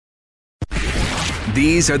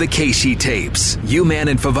These are the Keishi tapes. U-Man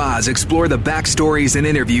and Favaz explore the backstories and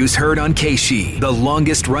interviews heard on Keishi, the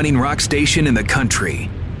longest-running rock station in the country.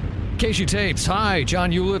 Keishi tapes. Hi,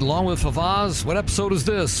 John Hewlett, along with Favaz. What episode is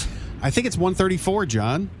this? I think it's 134,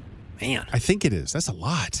 John. Man. I think it is. That's a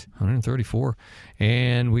lot. 134.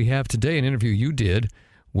 And we have today an interview you did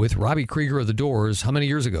with Robby Krieger of The Doors. How many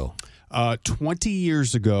years ago? 20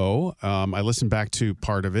 years ago. I listened back to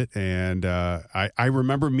part of it, and I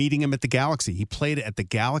remember meeting him at the Galaxy. He played at the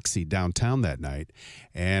Galaxy downtown that night,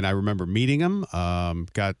 and I remember meeting him,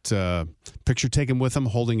 got a picture taken with him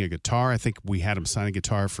holding a guitar. I think we had him sign a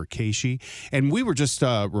guitar for Keishi, and we were just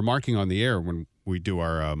remarking on the air when we do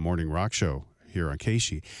our morning rock show here on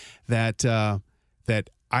Keishi that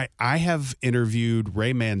I have interviewed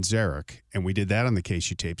Ray Manzarek, and we did that on the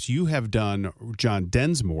Keishi tapes. You have done John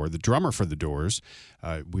Densmore, the drummer for The Doors.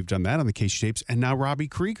 We've done that on the Keishi tapes, and now Robby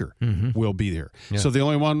Krieger will be there. Yeah. So the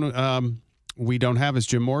only one we don't have is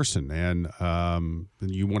Jim Morrison, and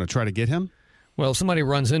you want to try to get him? Well, somebody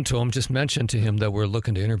runs into him, just mentioned to him that we're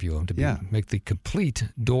looking to interview him to make the complete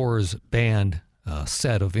Doors band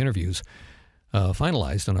set of interviews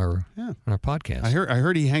finalized on our podcast. I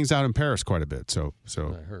heard he hangs out in Paris quite a bit, so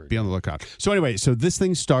be on the lookout. So anyway, so this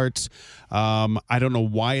thing starts. I don't know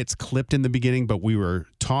why it's clipped in the beginning, but we were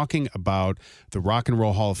talking about the Rock and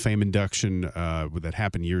Roll Hall of Fame induction that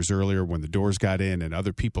happened years earlier when the Doors got in and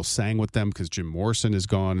other people sang with them because Jim Morrison is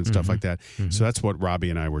gone and stuff like that. So that's what Robby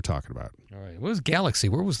and I were talking about. All right. What was Galaxy?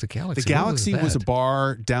 Where was the Galaxy? The Galaxy was a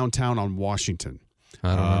bar downtown on Washington.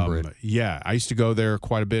 I don't remember it. Yeah, I used to go there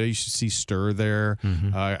quite a bit. I used to see Stir there.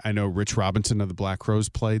 I know Rich Robinson of the Black Crowes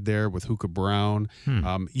played there with Hookah Brown.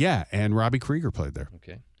 And Robby Krieger played there.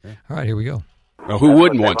 Okay. Yeah. All right, here we go. Well, who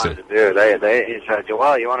wouldn't want to? Do. They said,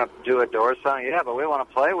 well, you want to do a Doors song? Yeah, but we want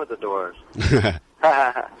to play with the Doors.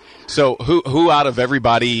 So who out of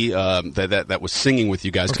everybody that was singing with you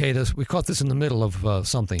guys? Okay, we caught this in the middle of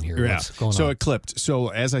something here. Yeah. What's going so on? It clipped. So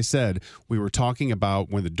as I said, we were talking about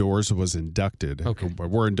when the Doors was inducted. Okay.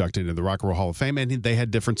 Were inducted into the Rock and Roll Hall of Fame, and they had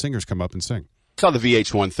different singers come up and sing. I saw the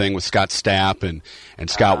VH1 thing with Scott Stapp and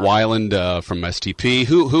Scott Weiland from STP.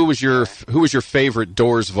 Who was your favorite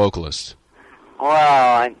Doors vocalist?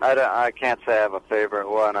 Well, I can't say I have a favorite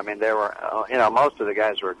one. I mean, they were, most of the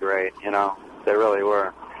guys were great. They really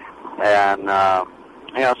were, and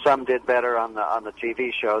some did better on the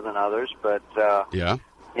TV show than others. But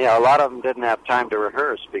a lot of them didn't have time to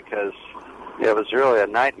rehearse because it was really a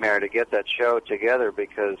nightmare to get that show together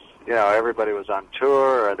because everybody was on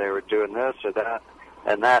tour or they were doing this or that.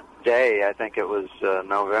 And that day, I think it was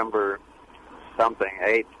November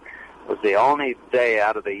 8th, was the only day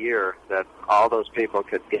out of the year that all those people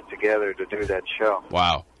could get together to do that show.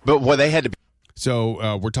 Wow! But they had to be.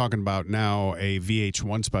 So we're talking about now a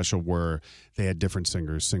VH1 special where they had different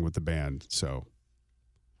singers sing with the band. So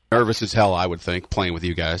nervous as hell, I would think, playing with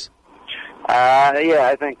you guys.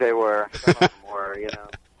 I think they were. Some of them were,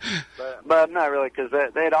 but not really because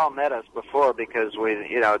they'd all met us before because we,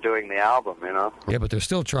 doing the album, Yeah, but they're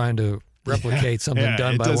still trying to replicate something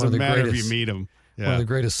done by one of the greatest. If you meet them. Yeah. One of the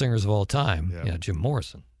greatest singers of all time. Yeah, Jim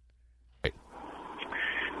Morrison.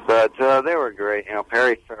 But they were great.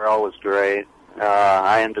 Perry Farrell was great.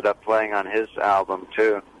 I ended up playing on his album,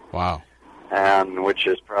 too. Wow. And which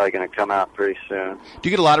is probably going to come out pretty soon. Do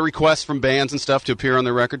you get a lot of requests from bands and stuff to appear on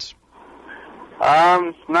their records?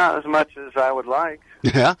 Not as much as I would like.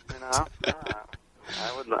 Yeah?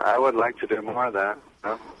 I would like to do more of that.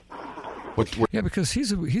 Yeah, because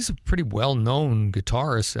he's a pretty well-known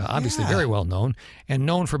guitarist, obviously very well-known, and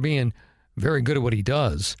known for being very good at what he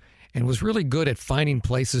does. And was really good at finding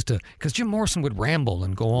places because Jim Morrison would ramble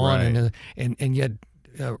and go on, and yet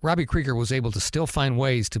Robby Krieger was able to still find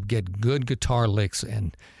ways to get good guitar licks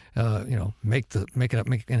and make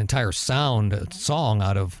an entire song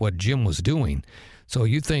out of what Jim was doing. So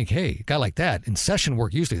you think, hey, a guy like that in session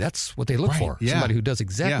work usually that's what they look for, somebody who does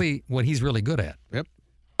exactly what he's really good at. Yep.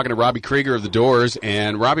 Talking to Robby Krieger of The Doors,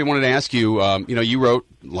 and Robby, wanted to ask you, you wrote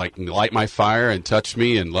like "Light My Fire" and "Touch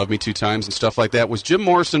Me" and "Love Me Two Times" and stuff like that. Was Jim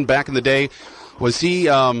Morrison back in the day? Was he?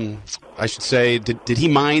 I should say, did he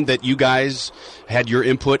mind that you guys had your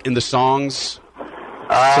input in the songs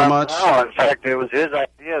so much? No, in fact, it was his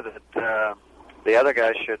idea that the other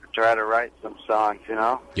guys should try to write some songs.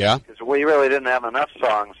 Yeah. Because we really didn't have enough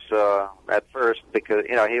songs at first because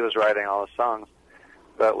he was writing all the songs,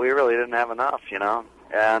 but we really didn't have enough.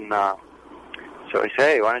 And so he said,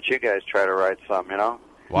 hey, why don't you guys try to write some,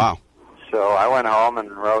 Wow. So I went home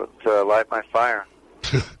and wrote Light My Fire.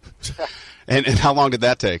 And how long did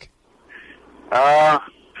that take?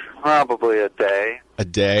 Probably a day. A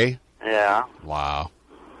day? Yeah. Wow.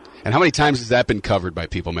 And how many times has that been covered by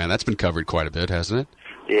people, man? That's been covered quite a bit, hasn't it?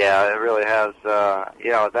 Yeah, it really has.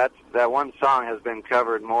 That one song has been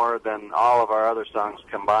covered more than all of our other songs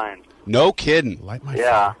combined. No kidding. Light My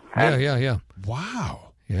Fire. Yeah.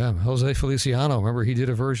 Wow. Yeah, Jose Feliciano. Remember he did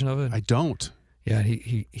a version of it? I don't. Yeah,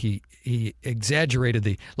 he exaggerated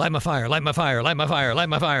the light my fire, light my fire, light my fire, light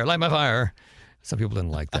my fire, light my fire. Some people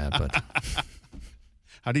didn't like that, but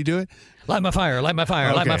How do you do it? light my fire, light my fire,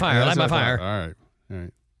 Okay. light my fire, Yeah, light my that's what I fire. thought. All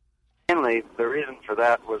right. Mainly, the reason for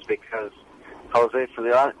that was because Jose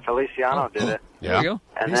Feliciano did it. There you go.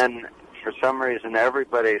 And then, for some reason,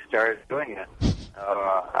 everybody started doing it.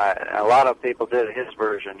 A lot of people did his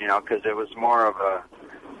version, because it was more of a,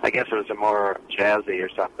 I guess it was a more jazzy or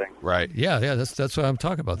something. Right. Yeah, that's what I'm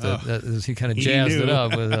talking about. He kind of jazzed it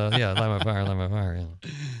up with light my fire, light my fire.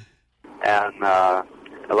 Yeah. And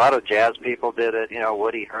a lot of jazz people did it,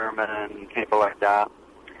 Woody Herman and people like that,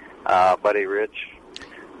 Buddy Rich,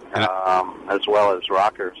 as well as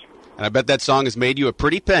rockers. And I bet that song has made you a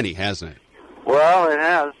pretty penny, hasn't it? Well, it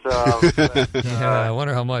has. I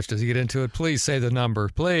wonder how much. Does he get into it? Please say the number,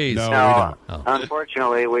 please. No, we No, don't.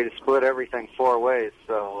 unfortunately, we split everything 4 ways,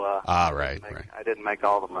 so Right. I didn't make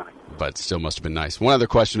all the money. But still must have been nice. One other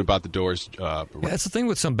question about the Doors. Yeah, that's the thing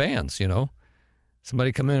with some bands,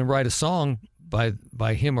 Somebody come in and write a song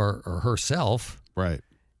by him or herself, Right.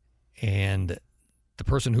 and the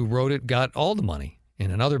person who wrote it got all the money.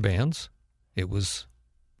 And in other bands, it was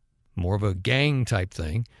more of a gang type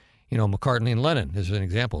thing. McCartney and Lennon is an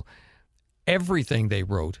example. Everything they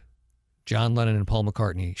wrote, John Lennon and Paul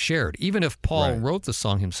McCartney shared, even if Paul wrote the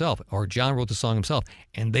song himself or John wrote the song himself.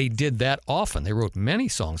 And they did that often. They wrote many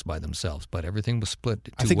songs by themselves, but everything was split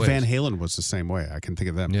two I think ways. Van Halen was the same way. I can think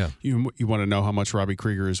of them. Yeah. You want to know how much Robbie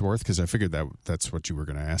Krieger is worth? Because I figured that's what you were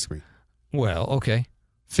going to ask me. Well, okay.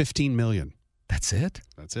 $15 million. That's it?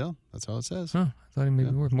 That's it. That's all it says. Huh. I thought he may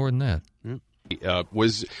be worth more than that.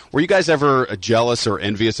 Were you guys ever jealous or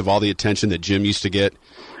envious of all the attention that Jim used to get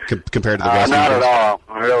compared to the rest Not of you? at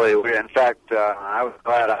all, really. In fact, I was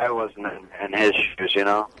glad I wasn't in his shoes,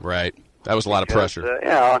 Right. That was a lot of pressure.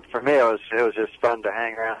 For me, it was just fun to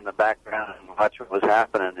hang around in the background and watch what was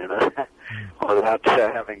happening, without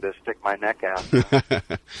having to stick my neck out.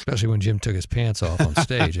 Especially when Jim took his pants off on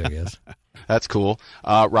stage, I guess. That's cool.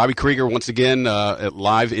 Robbie Krieger, once again,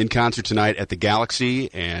 live in concert tonight at the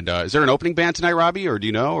Galaxy. And is there an opening band tonight, Robbie, or do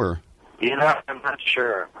you know? Or I'm not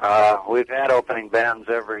sure. We've had opening bands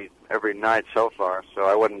every night so far, so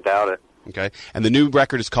I wouldn't doubt it. Okay. And the new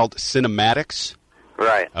record is called Cinematics.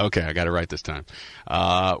 Right. Okay, I got it right this time.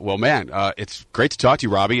 Well, man, it's great to talk to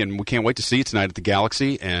you, Robbie, and we can't wait to see you tonight at the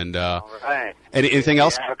Galaxy. And All right. anything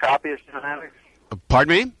else? Do you have a copy of Cinematics?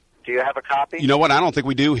 Pardon me? Do you have a copy? You know what? I don't think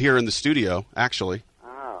we do here in the studio, actually.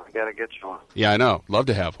 Oh, I got to get you one. Yeah, I know. Love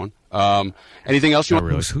to have one. Anything else you want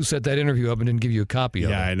really. Who set that interview up and didn't give you a copy of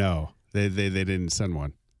it? Yeah, I know. They didn't send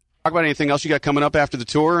one. to talk about? Anything else you got coming up after the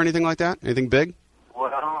tour or anything like that? Anything big?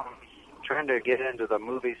 Well, I'm trying to get into the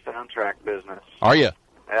movie soundtrack business. Are you?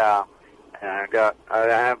 Yeah, and I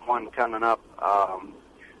have one coming up.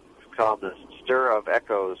 It's called The Stir of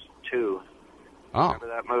Echoes 2. Oh. Remember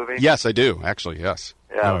that movie? Yes, I do, actually, yes.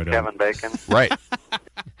 Yeah, No, I with don't. Kevin Bacon. Right.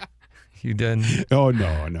 You didn't. Oh,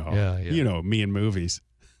 no. Yeah. Me and movies.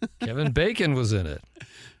 Kevin Bacon was in it.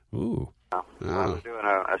 Ooh. I'm doing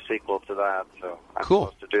a sequel to that, so I'm Cool.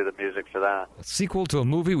 supposed to do the music for that. A sequel to a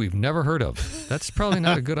movie we've never heard of. That's probably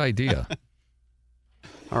not a good idea.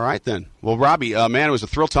 All right, then. Well, Robbie, man, it was a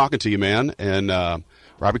thrill talking to you, man. And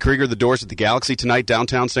Robbie Krieger, The Doors at the Galaxy tonight,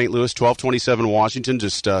 downtown St. Louis, 1227 Washington.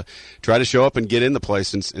 Just try to show up and get in the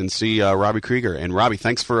place and see Robbie Krieger. And, Robbie,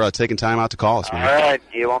 thanks for taking time out to call us, man. All right,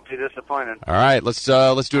 you won't be disappointed. All right, let's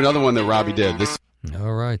do another one that Robbie did. This.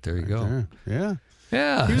 All right, there you go. Yeah.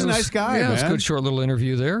 Yeah. He was it a nice guy, Yeah, it was a man. good short little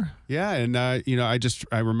interview there. Yeah, and I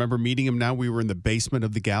remember meeting him. Now we were in the basement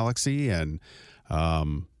of the Galaxy, and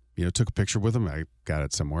took a picture with him. I got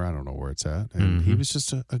it somewhere. I don't know where it's at. And he was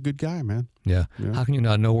just a good guy, man. Yeah. Yeah. How can you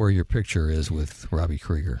not know where your picture is with Robbie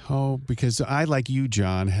Krieger? Oh, because I, like you,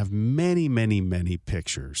 John, have many, many, many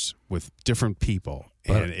pictures with different people,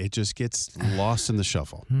 and it just gets lost in the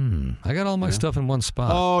shuffle. I got all my stuff in one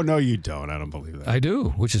spot. Oh, no, you don't. I don't believe that. I do,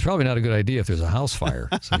 which is probably not a good idea if there's a house fire.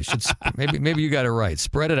 So you should maybe you got it right.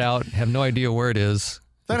 Spread it out. Have no idea where it is.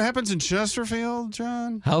 That happens in Chesterfield,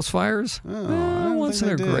 John? House fires? Oh, I don't Once in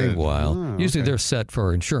a think they great did. while. Oh, Usually okay. they're set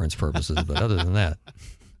for insurance purposes, but other than that.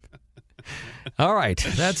 All right.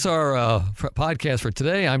 That's our podcast for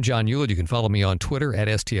today. I'm John Hewlett. You can follow me on Twitter at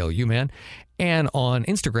STLUman. And on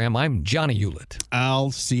Instagram, I'm Johnny Hewlett.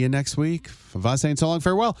 I'll see you next week. Favaz saying so long,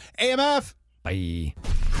 farewell. AMF! Bye.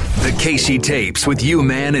 The KC Tapes with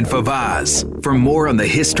U-Man and Favaz. For more on the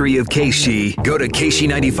history of KC, go to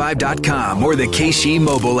KC95.com or the KC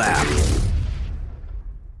mobile app.